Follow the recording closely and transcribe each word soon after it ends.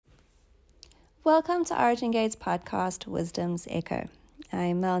Welcome to Origin Gate's podcast, Wisdom's Echo.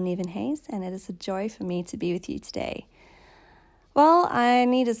 I'm Mel Nevenhays, and it is a joy for me to be with you today. Well, I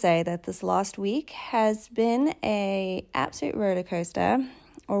need to say that this last week has been an absolute roller coaster,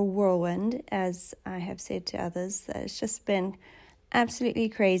 or whirlwind, as I have said to others. It's just been absolutely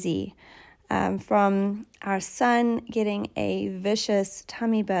crazy. From our son getting a vicious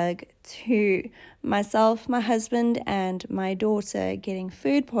tummy bug to myself, my husband, and my daughter getting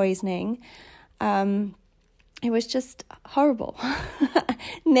food poisoning. It was just horrible.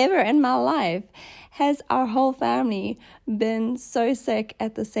 Never in my life has our whole family been so sick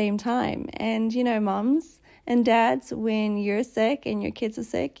at the same time. And you know, moms and dads, when you're sick and your kids are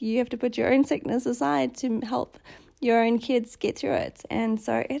sick, you have to put your own sickness aside to help your own kids get through it. And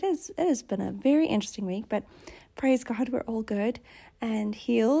so it has been a very interesting week, but praise God, we're all good and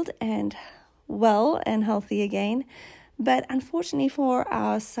healed and well and healthy again. But unfortunately for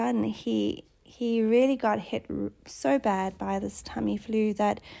our son, he really got hit so bad by this tummy flu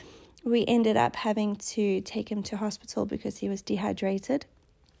that we ended up having to take him to hospital because he was dehydrated.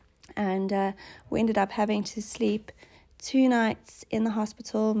 And we ended up having to sleep 2 nights in the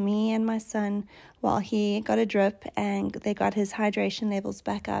hospital, me and my son, while he got a drip and they got his hydration levels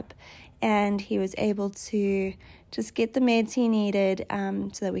back up. And he was able to just get the meds he needed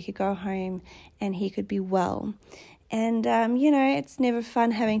so that we could go home and he could be well. And, it's never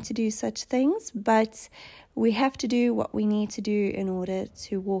fun having to do such things, but we have to do what we need to do in order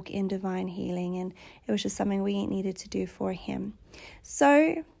to walk in divine healing. And it was just something we needed to do for him.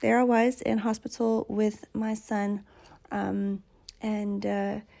 So there I was in hospital with my son.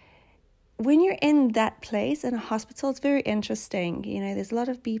 When you're in that place in a hospital, it's very interesting. You know, there's a lot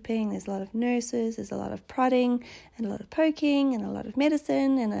of beeping, there's a lot of nurses, there's a lot of prodding and a lot of poking and a lot of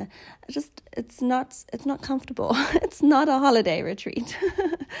medicine, and it's not comfortable. It's not a holiday retreat.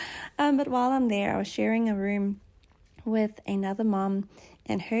 But while I'm there, I was sharing a room with another mom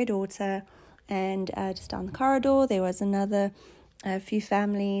and her daughter, and just down the corridor there was a few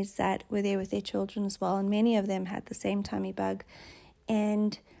families that were there with their children as well, and many of them had the same tummy bug.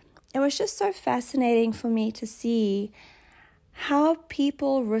 And it was just so fascinating for me to see how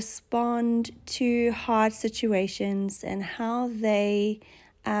people respond to hard situations and how they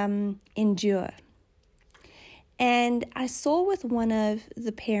endure. And I saw with one of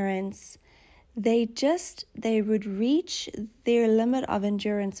the parents, they would reach their limit of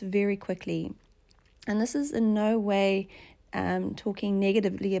endurance very quickly. And this is in no way talking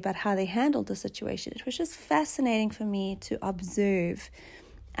negatively about how they handled the situation. It was just fascinating for me to observe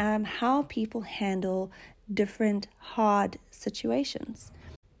how people handle different hard situations.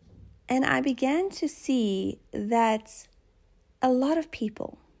 And I began to see that a lot of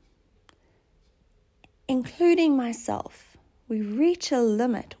people, including myself, we reach a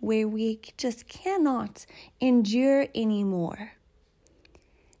limit where we just cannot endure anymore.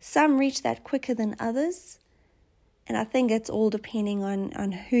 Some reach that quicker than others. And I think it's all depending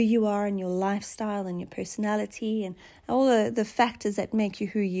on who you are and your lifestyle and your personality and all the factors that make you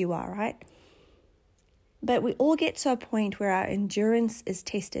who you are, right? But we all get to a point where our endurance is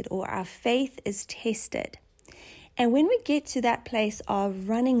tested or our faith is tested. And when we get to that place of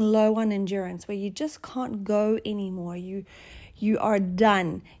running low on endurance, where you just can't go anymore, you are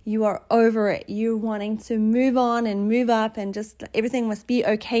done, you are over it, you're wanting to move on and move up and just everything must be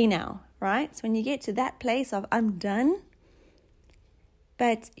okay now. Right? So when you get to that place of I'm done,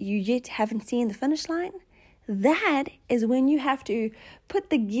 but you yet haven't seen the finish line, that is when you have to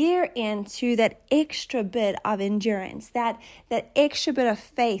put the gear into that extra bit of endurance, that extra bit of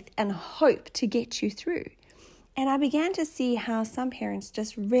faith and hope to get you through. And I began to see how some parents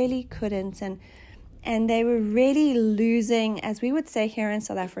just really couldn't, and they were really losing, as we would say here in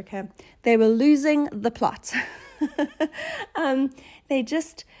South Africa, they were losing the plot.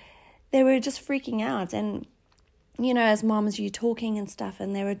 They were just freaking out. And, you know, as moms, you're talking and stuff,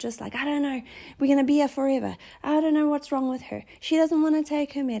 and they were just like, I don't know, we're going to be here forever. I don't know what's wrong with her. She doesn't want to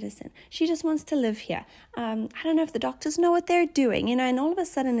take her medicine. She just wants to live here. I don't know if the doctors know what they're doing, you know, and all of a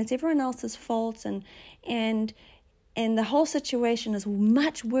sudden it's everyone else's fault, and the whole situation is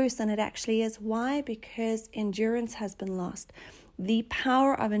much worse than it actually is. Why? Because endurance has been lost. The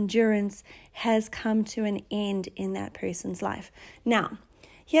power of endurance has come to an end in that person's life. Now,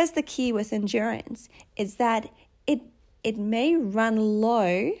 here's the key with endurance, is that it may run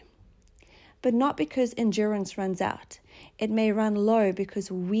low, but not because endurance runs out. It may run low because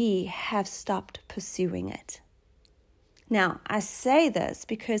we have stopped pursuing it. Now, I say this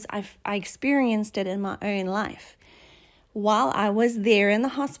because I experienced it in my own life. While I was there in the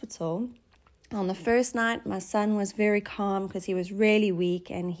hospital, On the first night, my son was very calm because he was really weak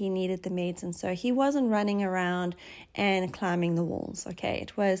and he needed the meds. And so he wasn't running around and climbing the walls. Okay,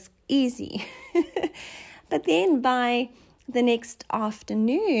 it was easy. But then by the next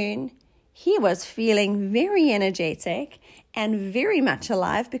afternoon, he was feeling very energetic and very much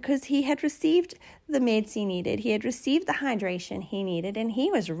alive because he had received the meds he needed. He had received the hydration he needed, and he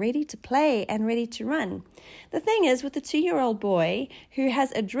was ready to play and ready to run. The thing is, with the 2-year-old boy who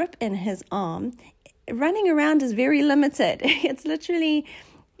has a drip in his arm, running around is very limited. It's literally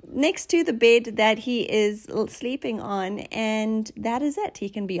next to the bed that he is sleeping on, and that is it. He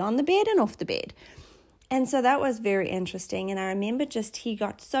can be on the bed and off the bed. And so that was very interesting. And I remember he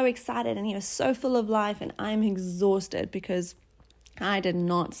got so excited and he was so full of life, and I'm exhausted because I did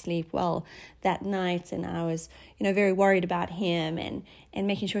not sleep well that night. And I was, very worried about him and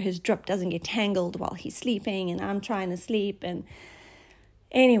making sure his drip doesn't get tangled while he's sleeping and I'm trying to sleep. And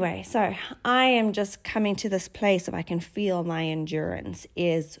anyway, so I am just coming to this place of I can feel my endurance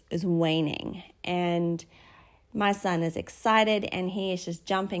is waning. And my son is excited and he is just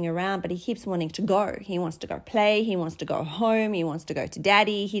jumping around, but he keeps wanting to go. He wants to go play. He wants to go home. He wants to go to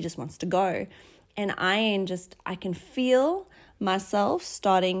daddy. He just wants to go. And I can feel myself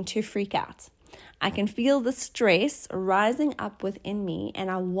starting to freak out. I can feel the stress rising up within me,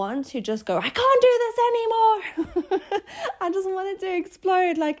 and I want to just go, I can't do this anymore. I just wanted to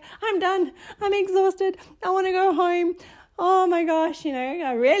explode. Like, I'm done. I'm exhausted. I want to go home. Oh my gosh,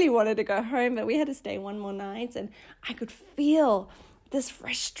 I really wanted to go home, but we had to stay one more night, and I could feel this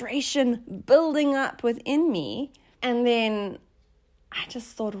frustration building up within me. And then I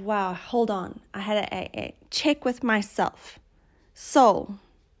just thought, wow, hold on. I had a check with myself. Soul.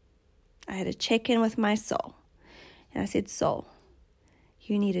 I had to check in with my soul. And I said, soul,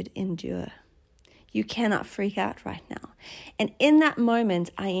 you need to endure. You cannot freak out right now. And in that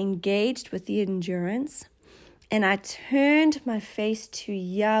moment, I engaged with the endurance. And I turned my face to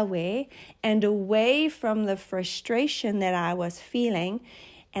Yahweh and away from the frustration that I was feeling,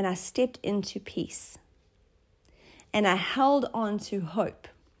 and I stepped into peace. And I held on to hope.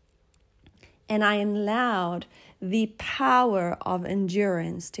 And I allowed the power of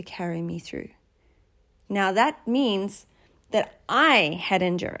endurance to carry me through. Now that means that I had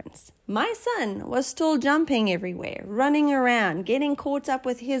endurance. My son was still jumping everywhere, running around, getting caught up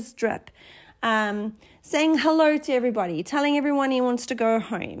with his drip, saying hello to everybody, telling everyone he wants to go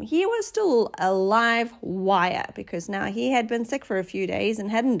home. He was still a live wire because now he had been sick for a few days and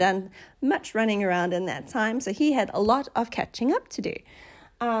hadn't done much running around in that time. So he had a lot of catching up to do.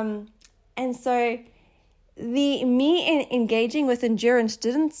 And so me engaging with endurance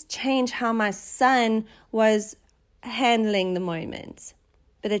didn't change how my son was handling the moment,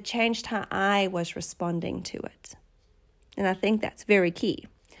 but it changed how I was responding to it. And I think that's very key.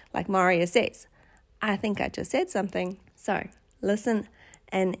 Like Maria says, I think I just said something. So listen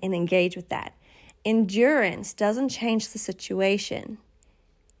and engage with that. Endurance doesn't change the situation.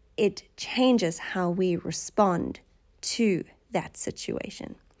 It changes how we respond to that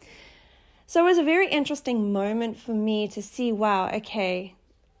situation. So it was a very interesting moment for me to see, wow, okay,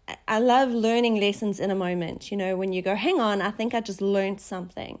 I love learning lessons in a moment. When you go, hang on, I think I just learned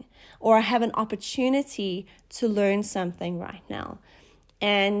something, or I have an opportunity to learn something right now.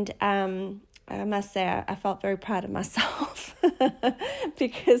 And I must say, I felt very proud of myself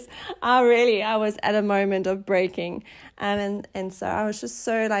because I was at a moment of breaking. And so I was just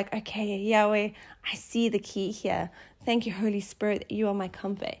so like, okay, Yahweh, I see the key here. Thank you, Holy Spirit, that you are my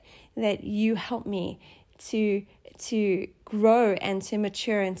comfort, that you help me to grow and to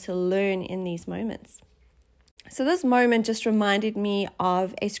mature and to learn in these moments. So this moment just reminded me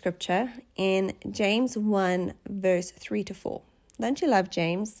of a scripture in James 1, verse 3-4. Don't you love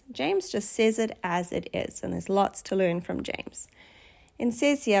James? James just says it as it is, and there's lots to learn from James. It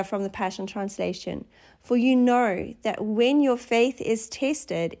says here from the Passion Translation, for you know that when your faith is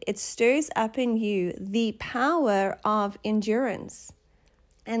tested, it stirs up in you the power of endurance.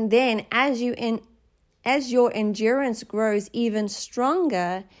 And then as your endurance grows even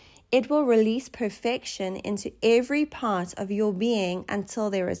stronger, it will release perfection into every part of your being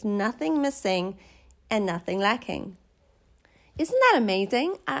until there is nothing missing and nothing lacking. Isn't that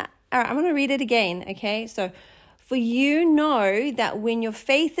amazing? All right, I'm going to read it again, okay? So, for you know that when your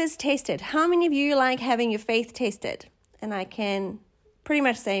faith is tested, how many of you like having your faith tested? And I can pretty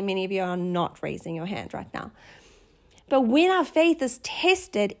much say many of you are not raising your hand right now. But when our faith is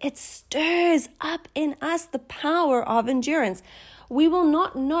tested, it stirs up in us the power of endurance. we will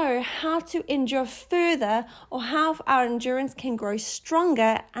not know how to endure further or how our endurance can grow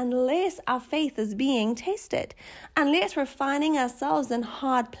stronger unless our faith is being tested, unless we're finding ourselves in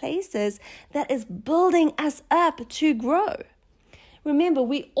hard places that is building us up to grow. Remember,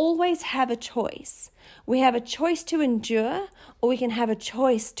 we always have a choice. We have a choice to endure, or we can have a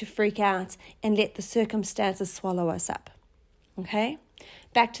choice to freak out and let the circumstances swallow us up. Okay?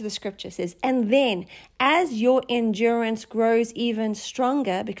 Back to the scripture says, and then as your endurance grows even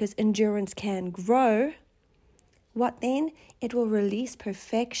stronger, because endurance can grow, what then? It will release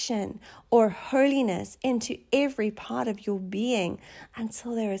perfection or holiness into every part of your being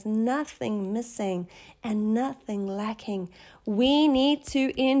until there is nothing missing and nothing lacking. We need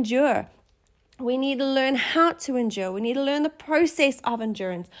to endure. We need to learn how to endure. We need to learn the process of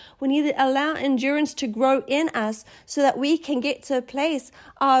endurance. We need to allow endurance to grow in us so that we can get to a place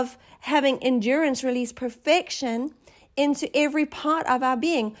of having endurance release perfection into every part of our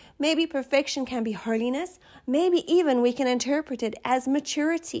being. Maybe perfection can be holiness. Maybe even we can interpret it as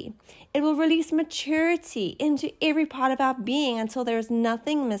maturity. It will release maturity into every part of our being until there is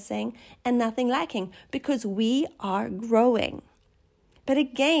nothing missing and nothing lacking, because we are growing. But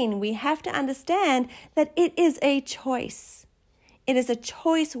again, we have to understand that it is a choice. It is a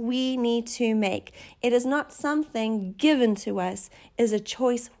choice we need to make. It is not something given to us. It is a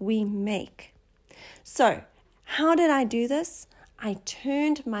choice we make. So, how did I do this? I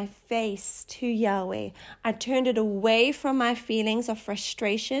turned my face to Yahweh. I turned it away from my feelings of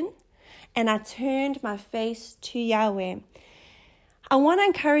frustration, and I turned my face to Yahweh. I want to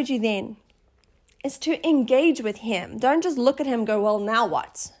encourage you then is to engage with Him. Don't just look at Him and go, well, now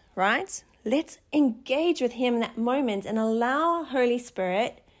what, right? Let's engage with Him in that moment and allow Holy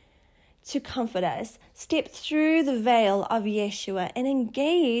Spirit to comfort us. Step through the veil of Yeshua and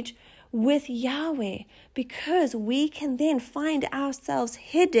engage with Yahweh, because we can then find ourselves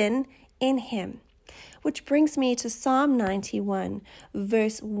hidden in Him. Which brings me to Psalm 91,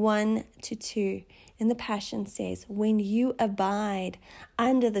 verse 1 to 2. In the Passion says, when you abide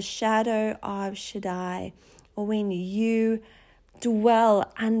under the shadow of Shaddai, or when you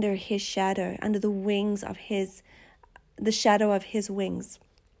dwell under His shadow, under the wings of the shadow of His wings,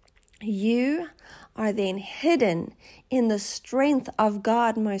 you are then hidden in the strength of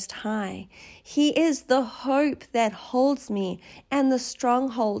God Most High. He is the hope that holds me and the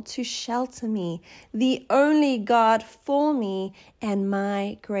stronghold to shelter me, the only God for me and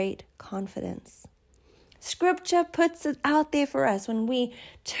my great confidence. Scripture puts it out there for us when we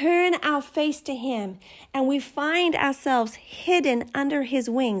turn our face to Him and we find ourselves hidden under His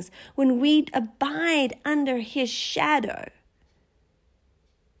wings, when we abide under His shadow,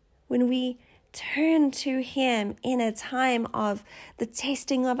 when we turn to Him in a time of the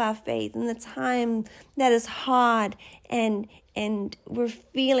testing of our faith, in the time that is hard and we're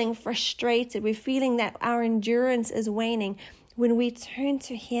feeling frustrated, we're feeling that our endurance is waning. When we turn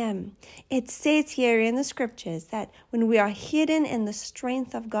to Him, it says here in the scriptures that when we are hidden in the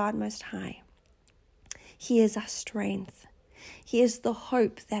strength of God Most High, He is our strength. He is the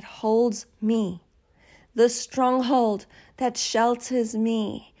hope that holds me, the stronghold that shelters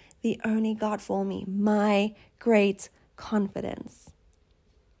me, the only God for me, my great confidence.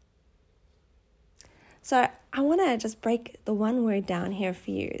 So I want to just break the one word down here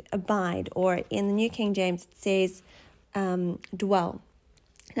for you, abide, or in the New King James it says dwell.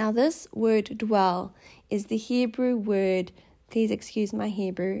 Now this word dwell is the Hebrew word, please excuse my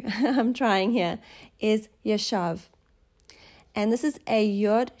Hebrew, I'm trying here, is yeshav. And this is a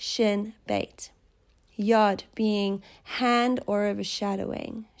yod shin beit. Yod being hand or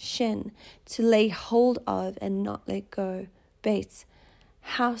overshadowing. Shin, to lay hold of and not let go. Beit,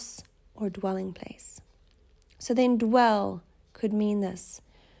 house or dwelling place. So then dwell could mean this: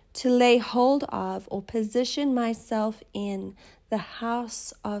 to lay hold of or position myself in the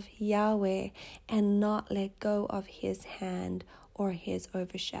house of Yahweh and not let go of His hand or His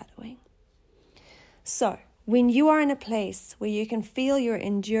overshadowing. So, when you are in a place where you can feel your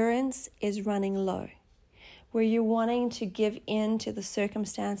endurance is running low, where you're wanting to give in to the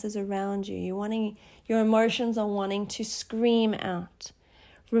circumstances around you, your emotions are wanting to scream out,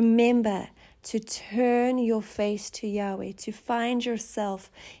 remember to turn your face to Yahweh, to find yourself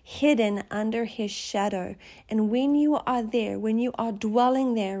hidden under His shadow. And when you are there, when you are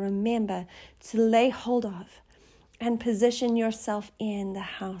dwelling there, remember to lay hold of and position yourself in the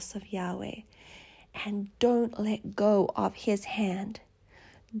house of Yahweh. And don't let go of His hand.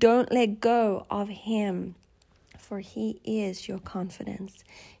 Don't let go of Him, for He is your confidence.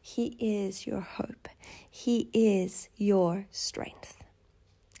 He is your hope. He is your strength.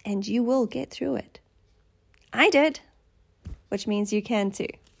 And you will get through it. I did. which means you can too.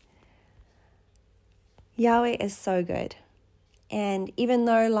 Yahweh is so good. And even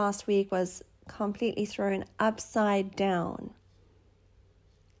though last week was completely thrown upside down,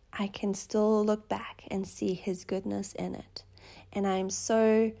 I can still look back and see his goodness in it. And I'm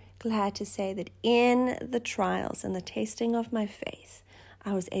so glad to say that in the trials and the testing of my faith,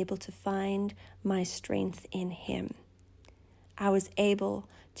 I was able to find my strength in him. I was able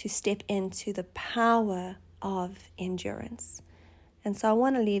to step into the power of endurance. And so I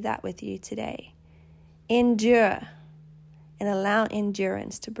want to leave that with you today. Endure and allow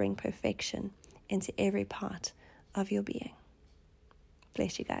endurance to bring perfection into every part of your being.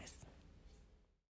 Bless you guys.